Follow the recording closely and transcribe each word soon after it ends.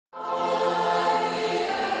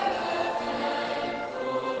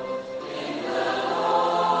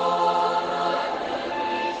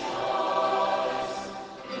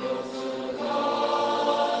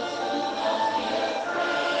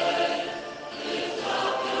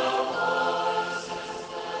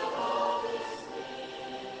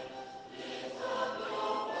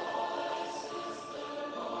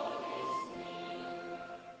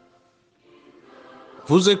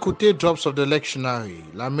Vous écoutez Drops of the Lectionary,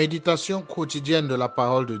 la méditation quotidienne de la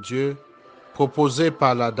parole de Dieu proposée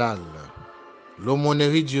par l'ADAL,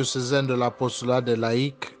 l'Aumônerie Diocésaine de l'Apostolat des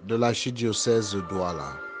Laïcs de l'archidiocèse de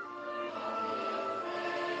Douala.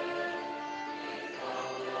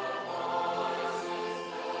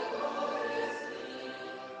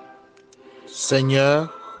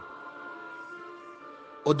 Seigneur,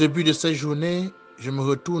 au début de cette journée, je me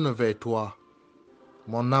retourne vers toi.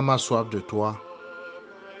 Mon âme a soif de toi.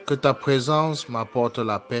 Que ta présence m'apporte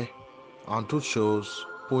la paix en toutes choses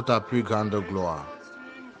pour ta plus grande gloire.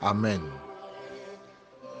 Amen.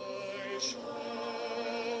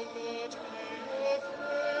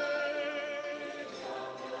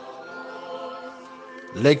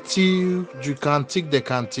 Lecture du Cantique des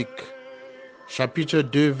Cantiques, chapitre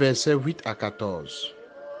 2, versets 8 à 14.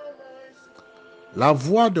 La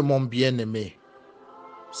voix de mon bien-aimé,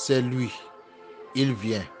 c'est lui, il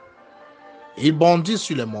vient. Il bondit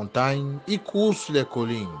sur les montagnes, il court sur les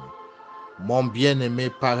collines. Mon bien-aimé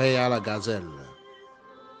pareil à la gazelle,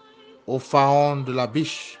 au pharaon de la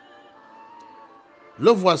biche.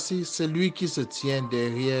 Le voici, c'est lui qui se tient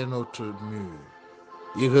derrière notre mur.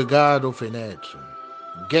 Il regarde aux fenêtres,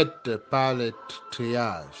 guette par les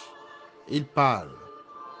triages. Il parle.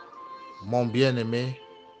 Mon bien-aimé,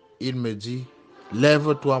 il me dit,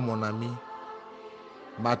 lève-toi mon ami,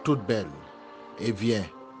 ma toute belle, et viens.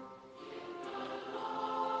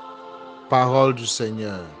 Parole du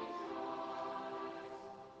Seigneur.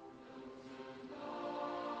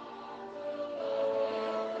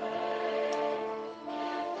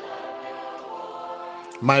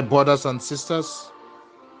 My brothers and sisters,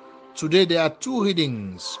 today there are two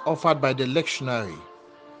readings offered by the lectionary,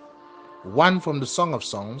 one from the Song of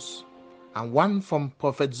Songs and one from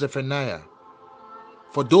Prophet Zephaniah,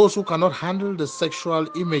 for those who cannot handle the sexual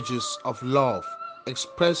images of love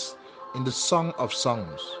expressed in the Song of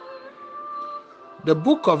Songs. The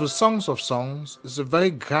book of the Songs of Songs is a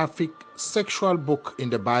very graphic sexual book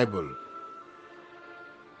in the Bible.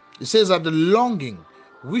 It says that the longing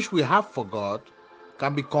which we have for God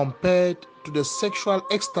can be compared to the sexual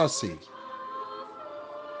ecstasy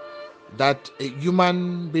that a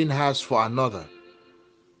human being has for another.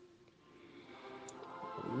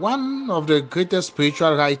 One of the greatest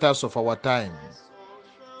spiritual writers of our time,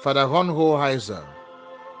 Father Ron Heiser,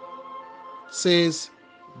 says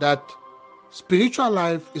that spiritual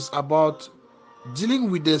life is about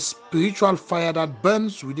dealing with the spiritual fire that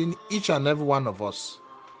burns within each and every one of us,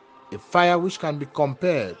 a fire which can be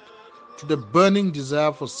compared to the burning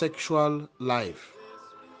desire for sexual life.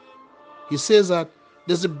 He says that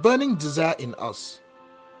there's a burning desire in us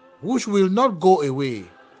which will not go away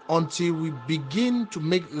until we begin to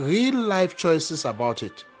make real life choices about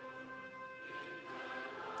it.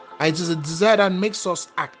 And it is a desire that makes us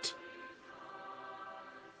act.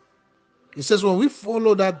 He says when we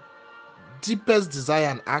follow that deepest desire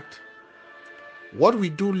and act, what we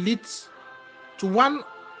do leads to one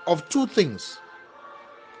of two things.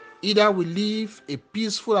 Either we live a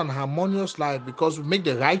peaceful and harmonious life because we make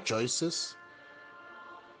the right choices,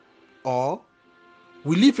 or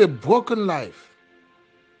we live a broken life,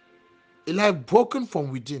 a life broken from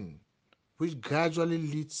within, which gradually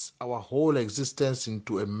leads our whole existence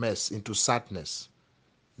into a mess, into sadness,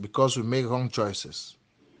 because we make wrong choices.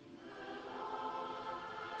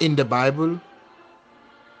 In the Bible,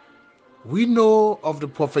 we know of the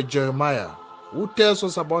prophet Jeremiah, who tells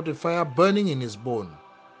us about the fire burning in his bone.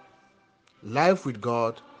 Life with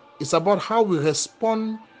God is about how we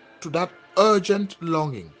respond to that urgent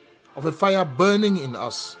longing of a fire burning in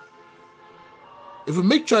us. If we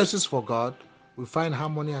make choices for God, we find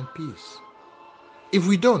harmony and peace. If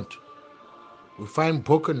we don't, we find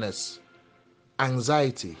brokenness,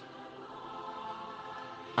 anxiety,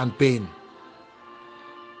 and pain.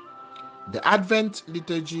 The Advent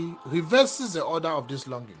liturgy reverses the order of this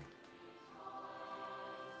longing.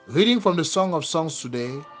 Reading from the Song of Songs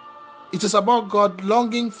today, it is about God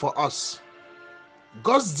longing for us.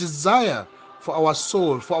 God's desire for our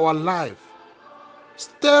soul, for our life,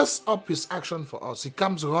 stirs up his action for us. He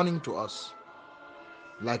comes running to us.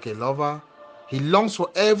 Like a lover, he longs for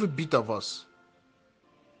every bit of us.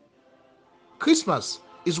 Christmas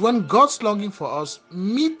is when God's longing for us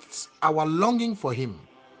meets our longing for him.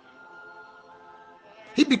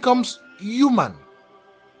 He becomes human,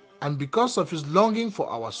 and because of his longing for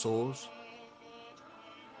our souls,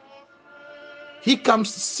 he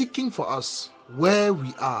comes seeking for us where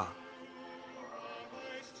we are.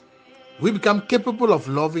 We become capable of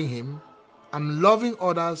loving him and loving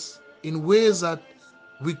others in ways that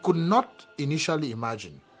we could not initially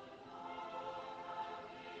imagine.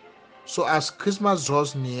 So as Christmas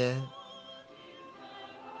draws near,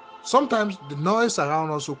 Sometimes the noise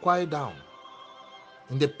around us will quiet down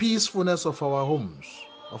in the peacefulness of our homes,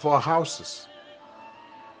 of our houses,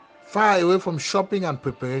 far away from shopping and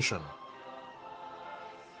preparation.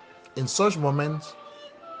 In such moments,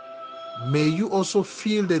 may you also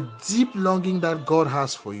feel the deep longing that God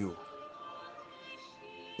has for you.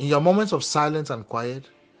 In your moments of silence and quiet,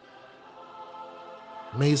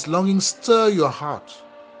 may His longing stir your heart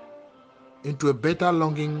into a better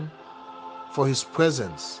longing for His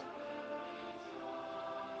presence,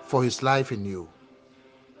 for His life in you.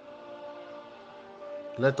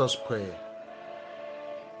 Let us pray.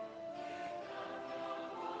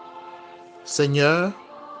 Seigneur,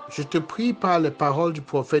 je te prie par les paroles du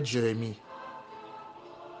prophète Jérémie.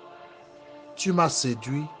 Tu m'as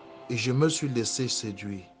séduit et je me suis laissé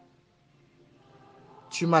séduire.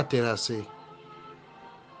 Tu m'as terrassé.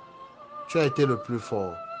 Tu as été le plus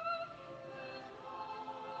fort.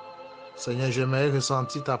 Seigneur, j'aimerais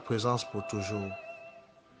ressentir ta présence pour toujours.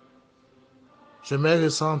 J'aimerais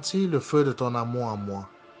ressentir le feu de ton amour en moi,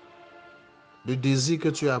 le désir que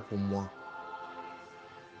tu as pour moi.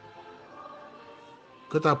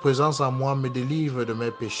 Que ta présence en moi me délivre de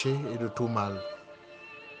mes péchés et de tout mal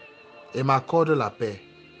et m'accorde la paix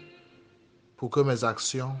pour que mes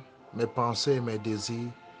actions, mes pensées et mes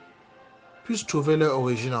désirs puissent trouver leur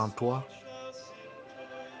origine en toi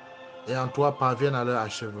et en toi parviennent à leur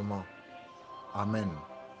achèvement. Amen.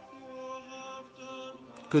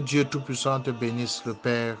 Que Dieu Tout-Puissant te bénisse, le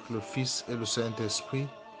Père, le Fils et le Saint-Esprit.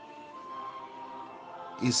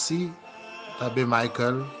 Ici, l'abbé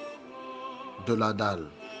Michael de l'ADAL.